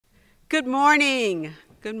Good morning.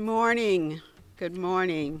 Good morning. Good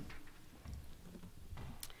morning.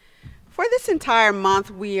 For this entire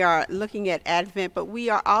month, we are looking at Advent, but we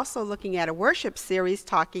are also looking at a worship series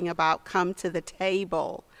talking about come to the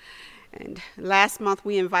table. And last month,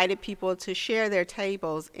 we invited people to share their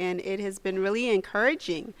tables, and it has been really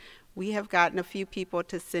encouraging. We have gotten a few people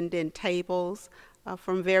to send in tables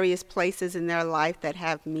from various places in their life that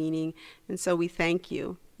have meaning, and so we thank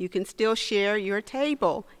you. You can still share your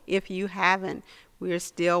table if you haven't. We are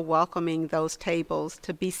still welcoming those tables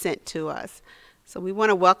to be sent to us. So we want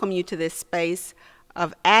to welcome you to this space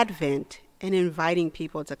of Advent and inviting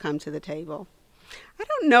people to come to the table. I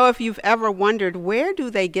don't know if you've ever wondered, where do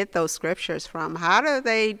they get those scriptures from? How do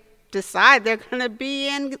they decide they're going to be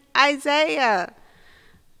in Isaiah?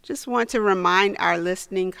 Just want to remind our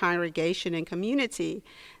listening congregation and community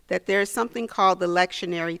that there's something called the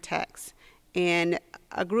lectionary text. And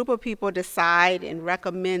a group of people decide and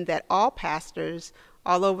recommend that all pastors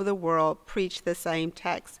all over the world preach the same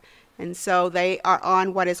text. And so they are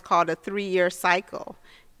on what is called a 3-year cycle.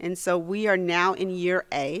 And so we are now in year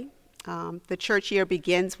A. The church year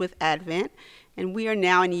begins with Advent, and we are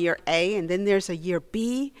now in year A, and then there's a year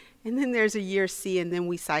B, and then there's a year C, and then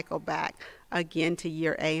we cycle back again to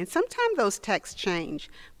year A. And sometimes those texts change,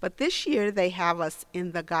 but this year they have us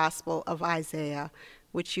in the Gospel of Isaiah,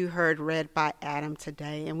 which you heard read by Adam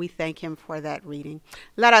today, and we thank him for that reading.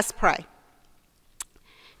 Let us pray.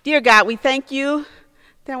 Dear God, we thank you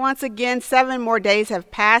that once again 7 more days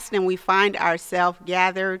have passed and we find ourselves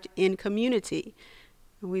gathered in community.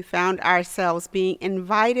 We found ourselves being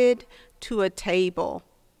invited to a table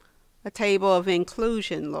of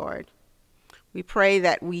inclusion, Lord. We pray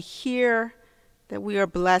that we hear, that we are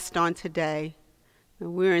blessed on today, that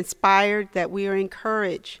we're inspired, that we are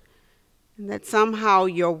encouraged, and that somehow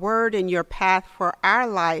your word and your path for our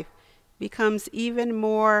life becomes even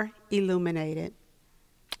more illuminated.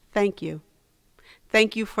 Thank you.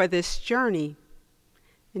 Thank you for this journey.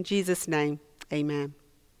 In Jesus' name, amen.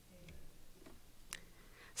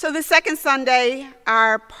 So the second Sunday,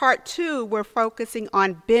 our part 2, we're focusing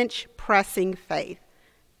on bench pressing faith.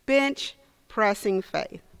 Bench pressing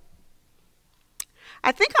faith.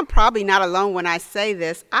 I think I'm probably not alone when I say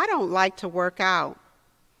this. I don't like to work out.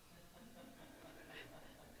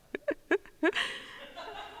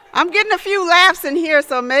 I'm getting a few laughs in here,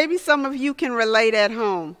 so maybe some of you can relate at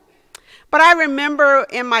home. But I remember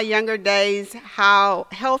in my younger days how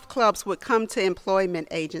health clubs would come to employment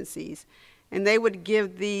agencies, and they would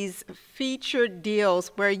give these featured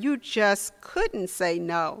deals where you just couldn't say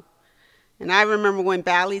no. And I remember when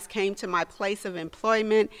Bally's came to my place of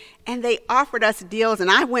employment, and they offered us deals,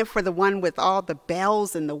 and I went for the one with all the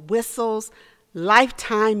bells and the whistles,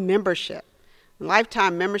 lifetime membership.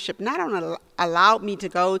 Lifetime membership not only allowed me to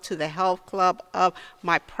go to the health club of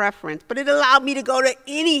my preference, but it allowed me to go to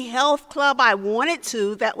any health club I wanted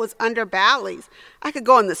to that was under Bally's. I could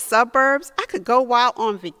go in the suburbs. I could go while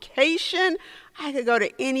on vacation. I could go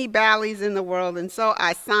to any Bally's in the world. And so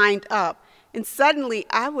I signed up. And suddenly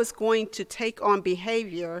I was going to take on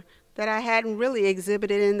behavior that I hadn't really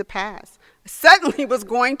exhibited in the past. I suddenly was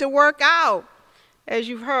going to work out, as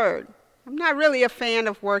you've heard. I'm not really a fan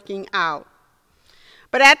of working out.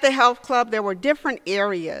 But at the health club, there were different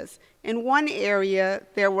areas. In one area,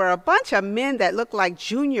 there were a bunch of men that looked like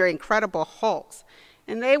junior Incredible Hulks,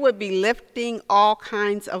 and they would be lifting all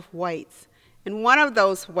kinds of weights. And one of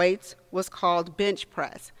those weights was called bench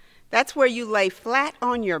press. That's where you lay flat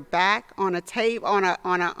on your back on a table,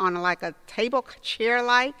 like a table chair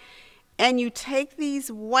like, and you take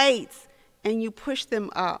these weights and you push them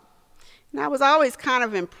up. And I was always kind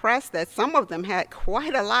of impressed that some of them had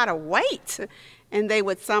quite a lot of weight, and they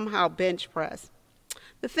would somehow bench press.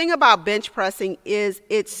 The thing about bench pressing is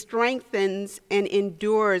it strengthens and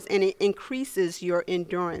endures, and it increases your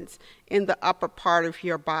endurance in the upper part of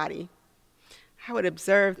your body. I would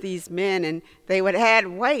observe these men, and they would add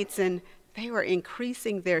weights, and they were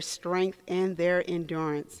increasing their strength and their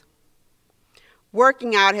endurance.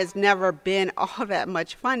 Working out has never been all that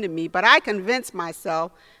much fun to me, but I convinced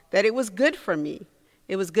myself that it was good for me.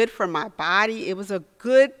 It was good for my body. It was a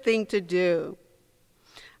good thing to do.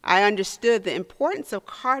 I understood the importance of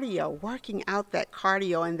cardio, working out that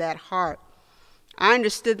cardio and that heart. I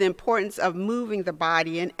understood the importance of moving the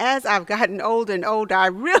body, and as I've gotten older and older, I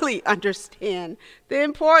really understand the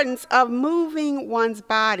importance of moving one's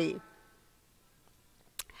body.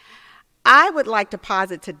 I would like to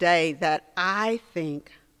posit today that I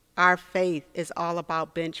think our faith is all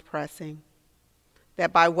about bench pressing.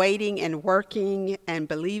 That by waiting and working and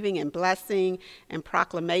believing and blessing and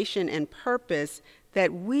proclamation and purpose,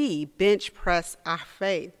 that we bench press our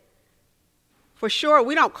faith. For sure,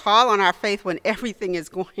 we don't call on our faith when everything is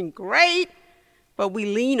going great, but we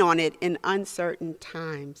lean on it in uncertain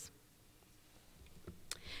times.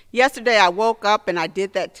 Yesterday, I woke up and I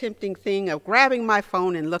did that tempting thing of grabbing my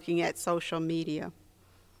phone and looking at social media.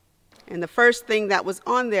 And the first thing that was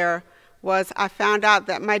on there was I found out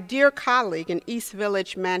that my dear colleague in East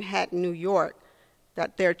Village, Manhattan, New York,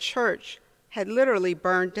 that their church had literally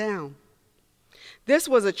burned down. This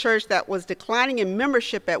was a church that was declining in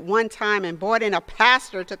membership at one time and brought in a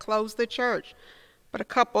pastor to close the church. But a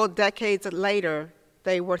couple of decades later,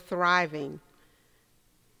 they were thriving.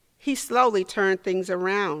 He slowly turned things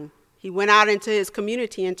around. He went out into his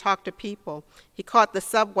community and talked to people. He caught the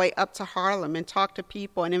subway up to Harlem and talked to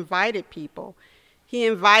people and invited people. He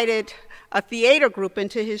invited a theater group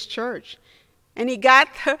into his church. And he got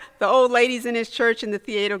the old ladies in his church and the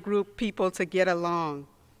theater group people to get along.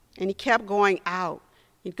 And he kept going out.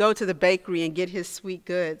 He'd go to the bakery and get his sweet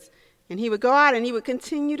goods. And he would go out and he would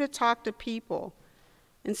continue to talk to people.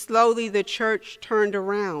 And slowly the church turned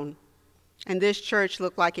around. And this church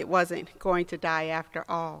looked like it wasn't going to die after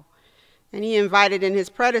all. And he invited in his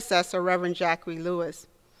predecessor, Reverend Jackie Lewis.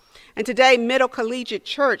 And today, Middle Collegiate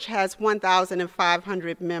Church has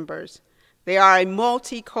 1,500 members. They are a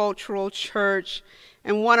multicultural church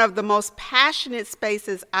and one of the most passionate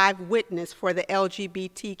spaces I've witnessed for the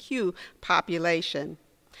LGBTQ population.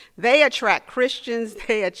 They attract Christians,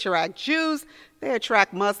 they attract Jews, they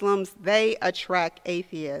attract Muslims, they attract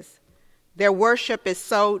atheists. Their worship is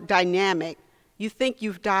so dynamic, you think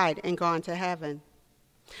you've died and gone to heaven.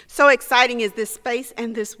 So exciting is this space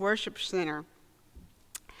and this worship center.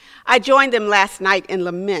 I joined them last night in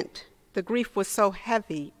lament. The grief was so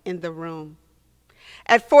heavy in the room.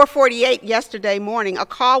 At 4:48 yesterday morning, a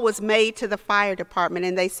call was made to the fire department,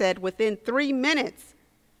 and they said within 3 minutes,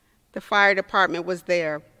 the fire department was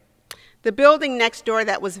there. The building next door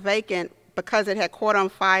that was vacant because it had caught on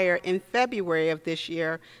fire in February of this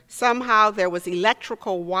year, somehow there was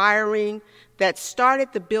electrical wiring that started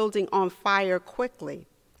the building on fire quickly,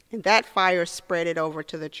 and that fire spread it over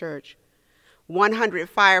to the church. 100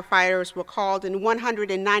 firefighters were called and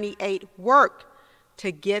 198 worked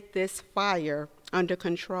to get this fire under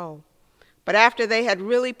control. But after they had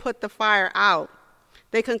really put the fire out,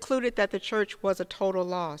 they concluded that the church was a total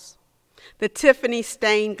loss. The Tiffany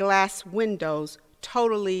stained glass windows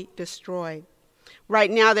totally destroyed.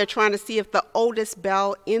 Right now they're trying to see if the oldest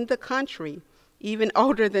bell in the country, even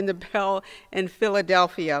older than the bell in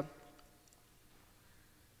Philadelphia,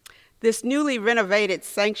 this newly renovated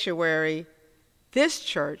sanctuary, this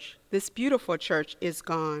church, this beautiful church, is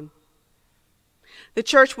gone. The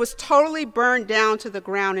church was totally burned down to the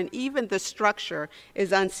ground, and even the structure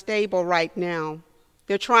is unstable right now.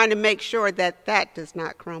 They're trying to make sure that that does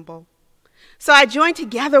not crumble. So I joined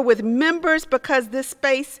together with members because this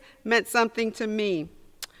space meant something to me.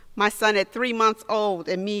 My son at 3 months old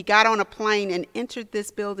and me got on a plane and entered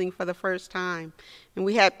this building for the first time, and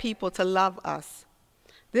we had people to love us.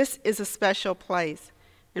 This is a special place.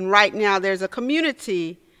 And right now there's a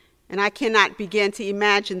community, and I cannot begin to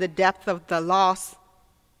imagine the depth of the loss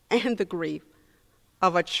and the grief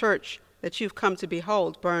of a church that you've come to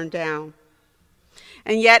behold burned down.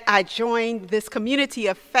 And yet I joined this community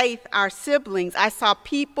of faith, our siblings. I saw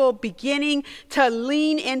people beginning to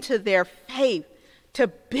lean into their faith, to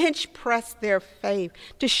bench press their faith,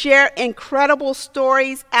 to share incredible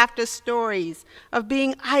stories after stories of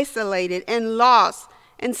being isolated and lost,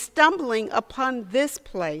 and stumbling upon this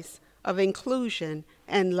place of inclusion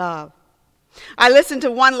and love. I listened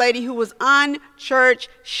to one lady who was unchurched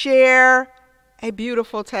share a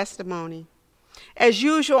beautiful testimony. As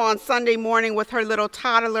usual on Sunday morning with her little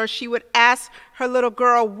toddler, she would ask her little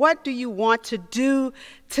girl, "What do you want to do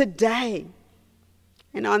today?"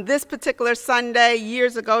 And on this particular Sunday,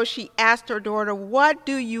 years ago, she asked her daughter, "What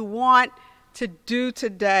do you want to do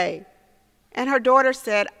today?" And her daughter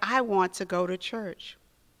said, "I want to go to church."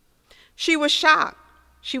 She was shocked.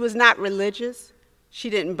 She was not religious.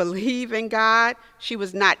 She didn't believe in God. She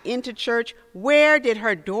was not into church. Where did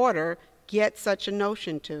her daughter get such a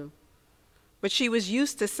notion to? But she was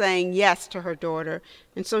used to saying yes to her daughter.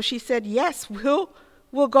 And so she said, "Yes,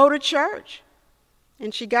 we'll go to church."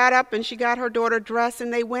 And she got up and she got her daughter dressed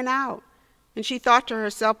and they went out. And she thought to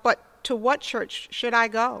herself, "But to what church should I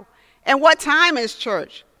go? And what time is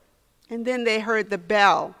church?" And then they heard the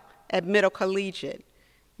bell at Middle Collegiate.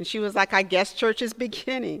 And she was like, "I guess church is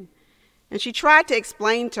beginning." And she tried to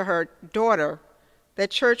explain to her daughter that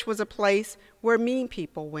church was a place where mean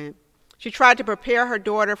people went. She tried to prepare her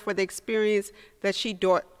daughter for the experience that she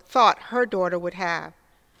thought her daughter would have.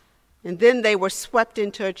 And then they were swept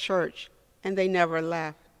into a church, and they never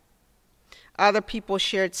left. Other people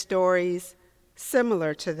shared stories.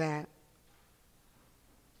 similar to that.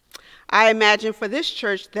 I imagine for this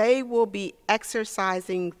church, they will be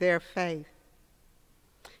exercising their faith.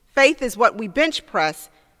 Faith is what we bench press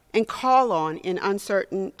and call on in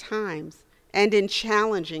uncertain times and in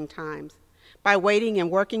challenging times, by waiting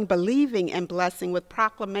and working, believing and blessing with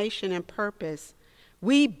proclamation and purpose.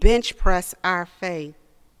 We bench press our faith.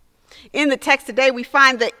 In the text today, we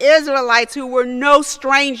find the Israelites who were no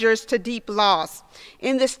strangers to deep loss.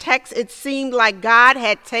 In this text, it seemed like God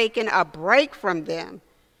had taken a break from them.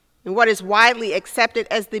 And what is widely accepted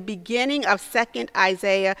as the beginning of 2nd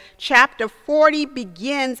Isaiah, chapter 40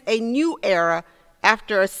 begins a new era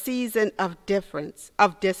after a season of distance.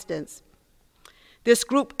 This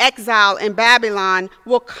group exiled in Babylon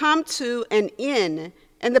will come to an end,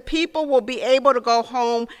 and the people will be able to go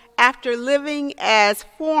home after living as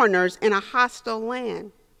foreigners in a hostile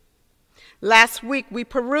land. Last week, we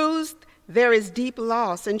perused there is deep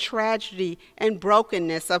loss and tragedy and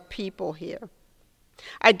brokenness of people here.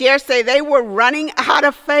 I dare say they were running out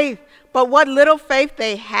of faith, but what little faith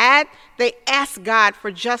they had, they asked God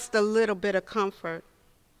for just a little bit of comfort.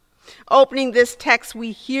 Opening this text,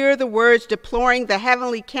 we hear the words deploring the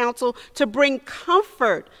heavenly counsel to bring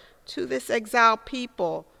comfort to this exiled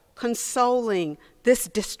people, consoling this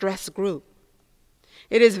distressed group.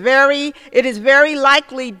 It is very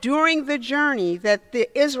likely during the journey that the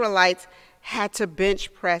Israelites had to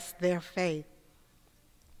bench press their faith.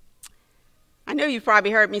 I know you've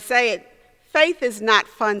probably heard me say it. Faith is not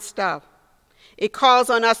fun stuff. It calls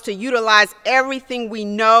on us to utilize everything we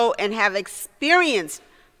know and have experienced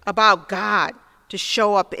about God to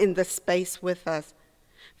show up in the space with us.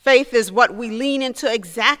 Faith is what we lean into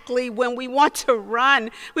exactly when we want to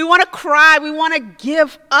run, we want to cry, we want to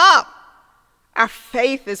give up. Our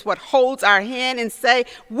faith is what holds our hand and say,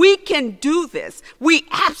 we can do this. We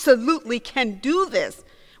absolutely can do this.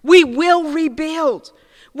 We will rebuild.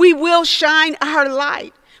 We will shine our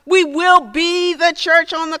light. We will be the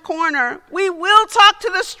church on the corner. We will talk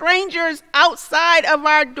to the strangers outside of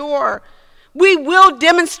our door. We will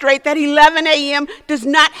demonstrate that 11 a.m. does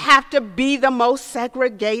not have to be the most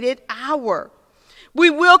segregated hour. We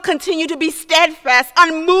will continue to be steadfast,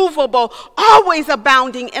 unmovable, always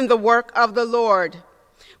abounding in the work of the Lord.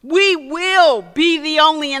 We will be the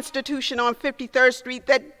only institution on 53rd Street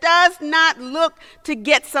that does not look to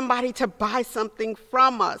get somebody to buy something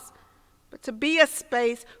from us, but to be a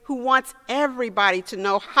space who wants everybody to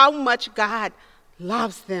know how much God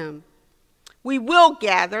loves them. We will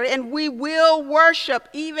gather and we will worship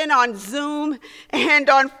even on Zoom and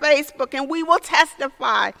on Facebook, and we will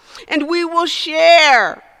testify and we will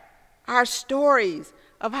share our stories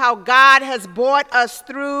of how God has brought us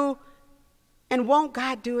through. And won't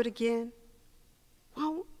God do it again?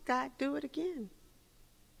 Won't God do it again?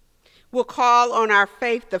 We'll call on our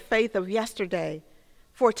faith, the faith of yesterday,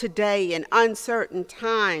 for today in uncertain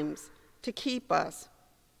times to keep us.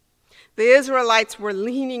 The Israelites were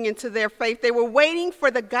leaning into their faith. They were waiting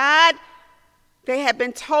for the God they had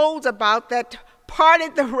been told about that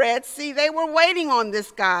parted the Red Sea. They were waiting on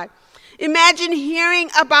this God. Imagine hearing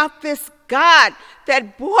about this God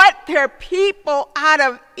that brought their people out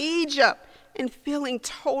of Egypt and feeling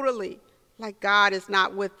totally like God is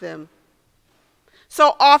not with them.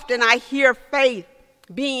 So often I hear faith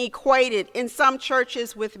being equated in some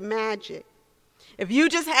churches with magic. If you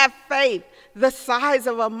just have faith the size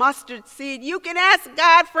of a mustard seed, you can ask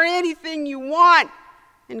God for anything you want,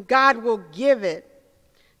 and God will give it.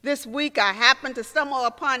 This week, I happened to stumble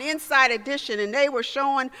upon Inside Edition, and they were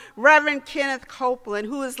showing Reverend Kenneth Copeland,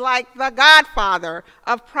 who is like the godfather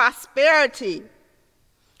of prosperity.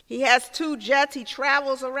 He has 2 jets. He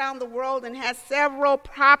travels around the world and has several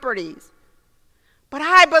properties. But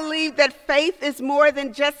I believe that faith is more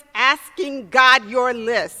than just asking God your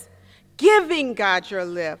list, giving God your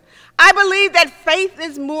list. I believe that faith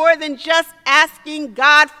is more than just asking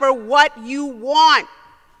God for what you want.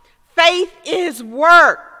 Faith is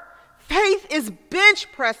work. Faith is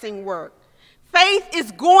bench pressing work. Faith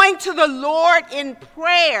is going to the Lord in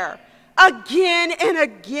prayer again and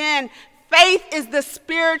again. Faith is the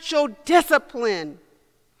spiritual discipline.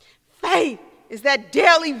 Faith is that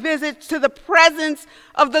daily visit to the presence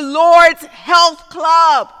of the Lord's health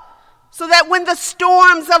club, so that when the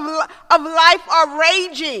storms of life are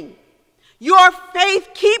raging, your faith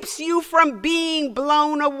keeps you from being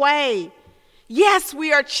blown away. Yes,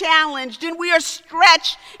 we are challenged and we are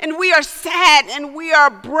stretched and we are sad and we are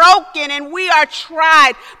broken and we are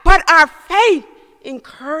tried, but our faith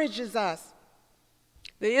encourages us.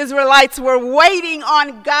 The Israelites were waiting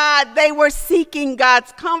on God. They were seeking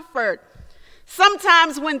God's comfort.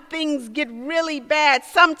 Sometimes when things get really bad,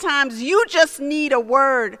 sometimes you just need a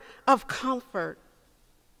word of comfort.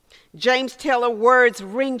 James Taylor words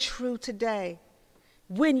ring true today.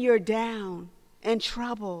 When you're down and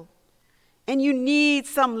troubled and you need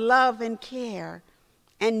some love and care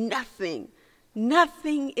and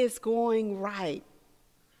nothing is going right,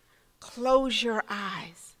 close your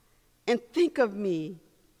eyes and think of me,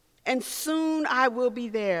 and soon I will be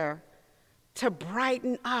there to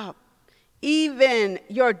brighten up even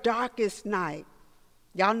your darkest night.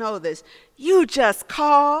 Y'all know this. You just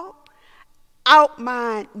call out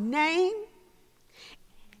my name,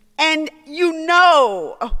 and you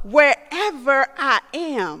know wherever I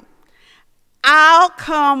am, I'll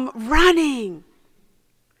come running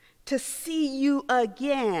to see you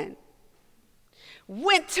again.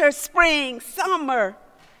 Winter, spring, summer,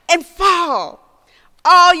 and fall.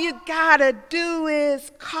 All you gotta do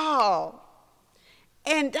is call.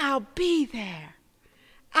 And I'll be there.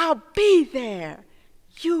 I'll be there.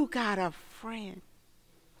 You got a friend.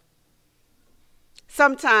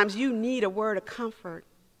 Sometimes you need a word of comfort.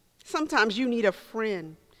 Sometimes you need a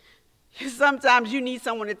friend. Sometimes you need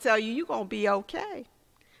someone to tell you, you're going to be okay.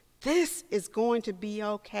 This is going to be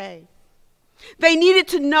okay. They needed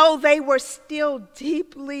to know they were still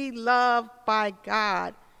deeply loved by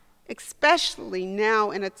God, especially now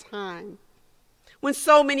in a time when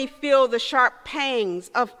so many feel the sharp pangs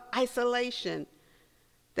of isolation,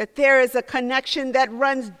 that there is a connection that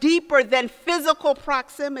runs deeper than physical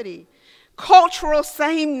proximity, cultural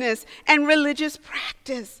sameness, and religious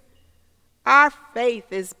practice. Our faith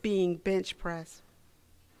is being bench pressed.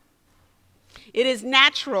 It is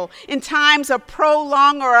natural in times of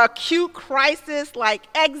prolonged or acute crisis like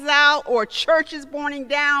exile or churches burning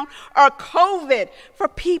down or COVID for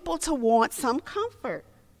people to want some comfort.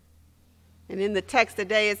 And in the text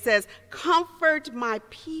today it says, comfort my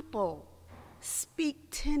people, speak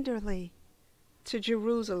tenderly to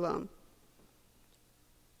Jerusalem.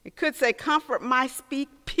 It could say, comfort my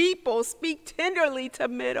people, speak tenderly to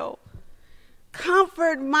Middle.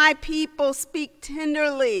 Comfort my people, speak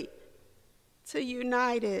tenderly to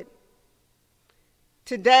United.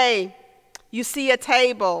 Today, you see a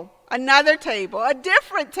table, another table, a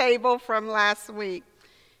different table from last week.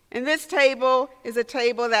 And this table is a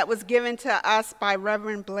table that was given to us by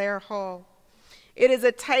Reverend Blair Hall. It is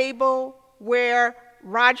a table where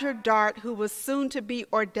Roger Dart, who was soon to be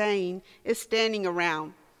ordained, is standing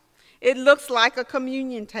around. It looks like a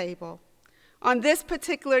communion table. On this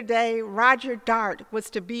particular day, Roger Dart was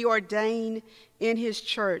to be ordained in his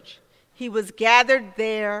church. He was gathered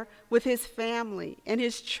there with his family and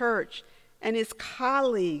his church and his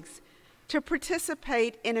colleagues to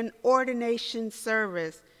participate in an ordination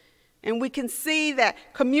service. And we can see that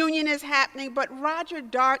communion is happening, but Roger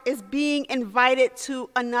Dart is being invited to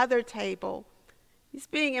another table. He's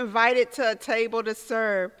being invited to a table to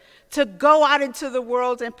serve, to go out into the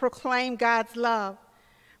world and proclaim God's love.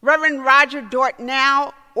 Reverend Roger Dart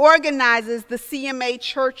now organizes the CMA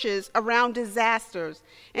churches around disasters,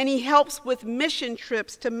 and he helps with mission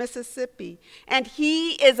trips to Mississippi. And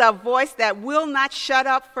he is a voice that will not shut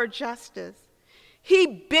up for justice. He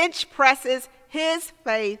bench presses his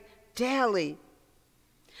faith daily.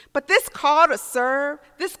 But this call to serve,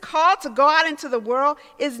 this call to go out into the world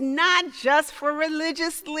is not just for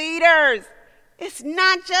religious leaders. It's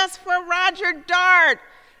not just for Roger Dart.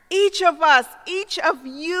 Each of us, each of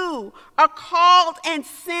you are called and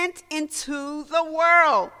sent into the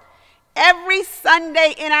world. Every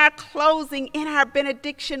Sunday in our closing, in our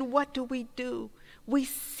benediction, what do? We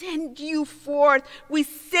send you forth. We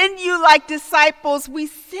send you like disciples. We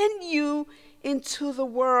send you into the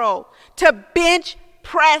world to bench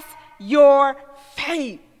press your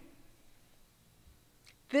faith.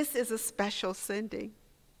 This is a special sending.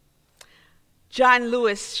 John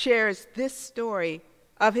Lewis shares this story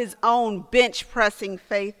of his own bench pressing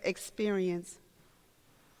faith experience.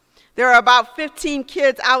 There are about 15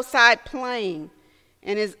 kids outside playing,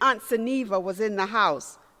 and his Aunt Geneva was in the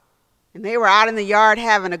house. And they were out in the yard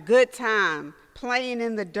having a good time, playing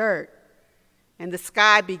in the dirt. And the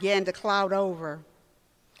sky began to cloud over.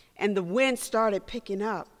 And the wind started picking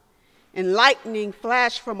up. And lightning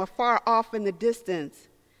flashed from afar off in the distance.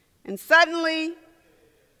 And suddenly,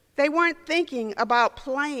 they weren't thinking about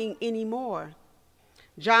playing anymore.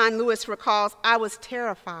 John Lewis recalls, I was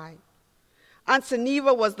terrified. Aunt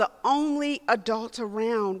Geneva was the only adult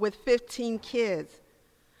around with 15 kids.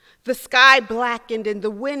 The sky blackened and the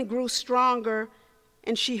wind grew stronger,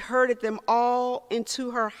 and she herded them all into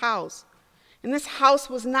her house. And this house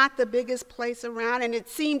was not the biggest place around, and it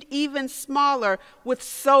seemed even smaller with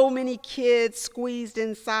so many kids squeezed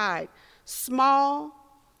inside. Small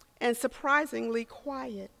and surprisingly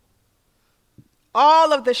quiet.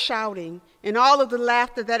 All of the shouting and all of the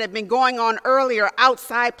laughter that had been going on earlier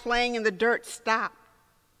outside playing in the dirt stopped.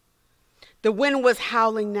 The wind was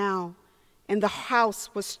howling now, and the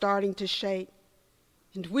house was starting to shake,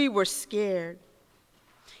 and we were scared.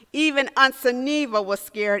 Even Aunt Sunniva was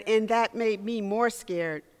scared, and that made me more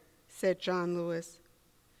scared, said John Lewis.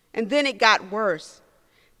 And then it got worse.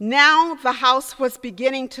 Now the house was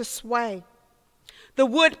beginning to sway. The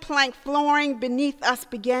wood plank flooring beneath us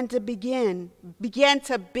began to bend.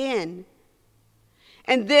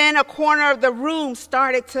 And then a corner of the room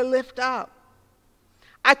started to lift up.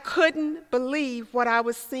 I couldn't believe what I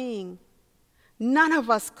was seeing. None of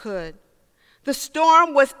us could. The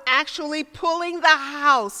storm was actually pulling the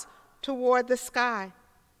house toward the sky,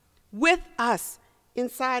 with us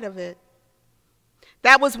inside of it.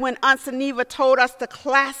 That was when Aunt Sunniva told us to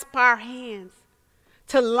clasp our hands,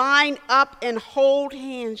 to line up and hold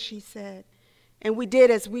hands, she said. And we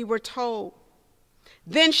did as we were told.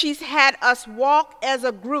 Then she had us walk as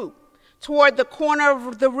a group toward the corner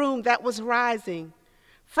of the room that was rising.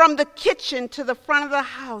 From the kitchen to the front of the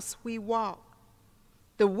house, we walked.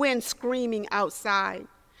 The wind screaming outside,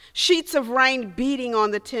 sheets of rain beating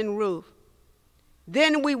on the tin roof.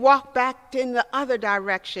 Then we walked back in the other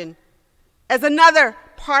direction as another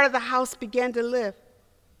part of the house began to lift.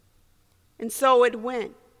 And so it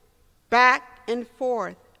went, back and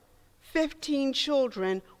forth, 15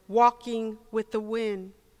 children walking with the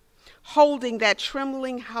wind, holding that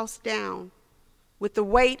trembling house down with the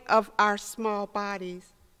weight of our small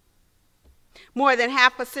bodies. More than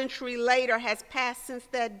half a century later has passed since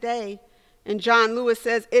that day, and John Lewis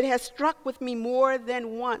says, it has struck with me more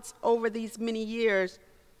than once over these many years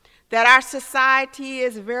that our society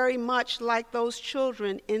is very much like those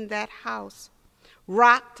children in that house,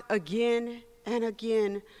 rocked again and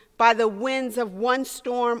again by the winds of one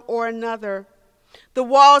storm or another, the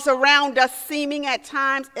walls around us seeming at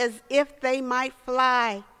times as if they might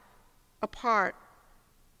fly apart.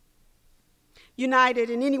 United,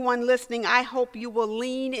 and anyone listening, I hope you will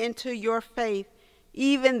lean into your faith,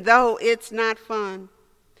 even though it's not fun.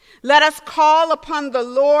 Let us call upon the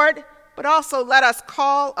Lord, but also let us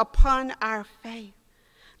call upon our faith.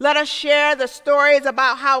 Let us share the stories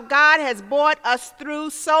about how God has brought us through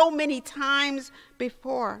so many times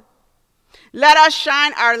before. Let us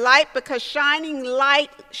shine our light, because shining light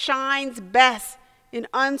shines best in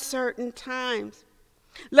uncertain times.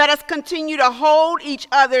 Let us continue to hold each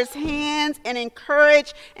other's hands and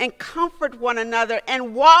encourage and comfort one another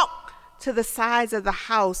and walk to the sides of the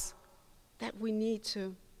house that we need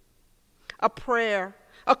to. A prayer,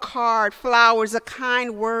 a card, flowers, a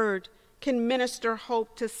kind word can minister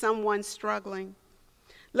hope to someone struggling.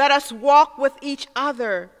 Let us walk with each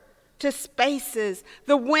other to spaces.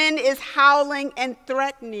 The wind is howling and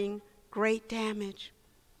threatening great damage.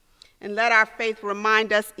 And let our faith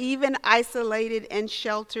remind us, even isolated and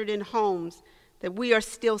sheltered in homes, that we are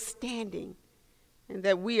still standing and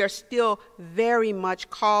that we are still very much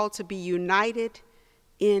called to be united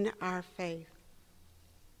in our faith.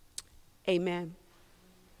 Amen.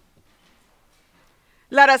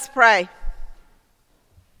 Let us pray.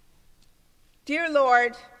 Dear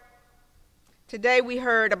Lord, today we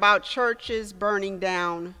heard about churches burning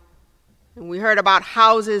down, and we heard about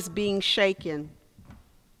houses being shaken.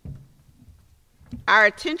 Our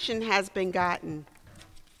attention has been gotten.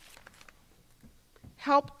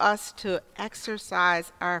 Help us to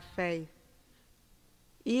exercise our faith,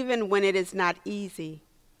 even when it is not easy,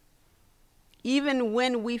 even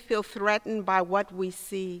when we feel threatened by what we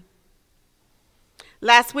see.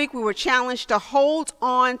 Last week we were challenged to hold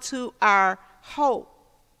on to our hope.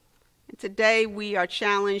 And today we are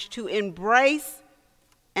challenged to embrace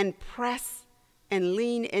and press and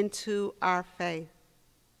lean into our faith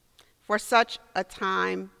for such a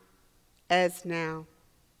time as now.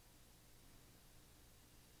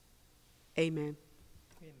 Amen.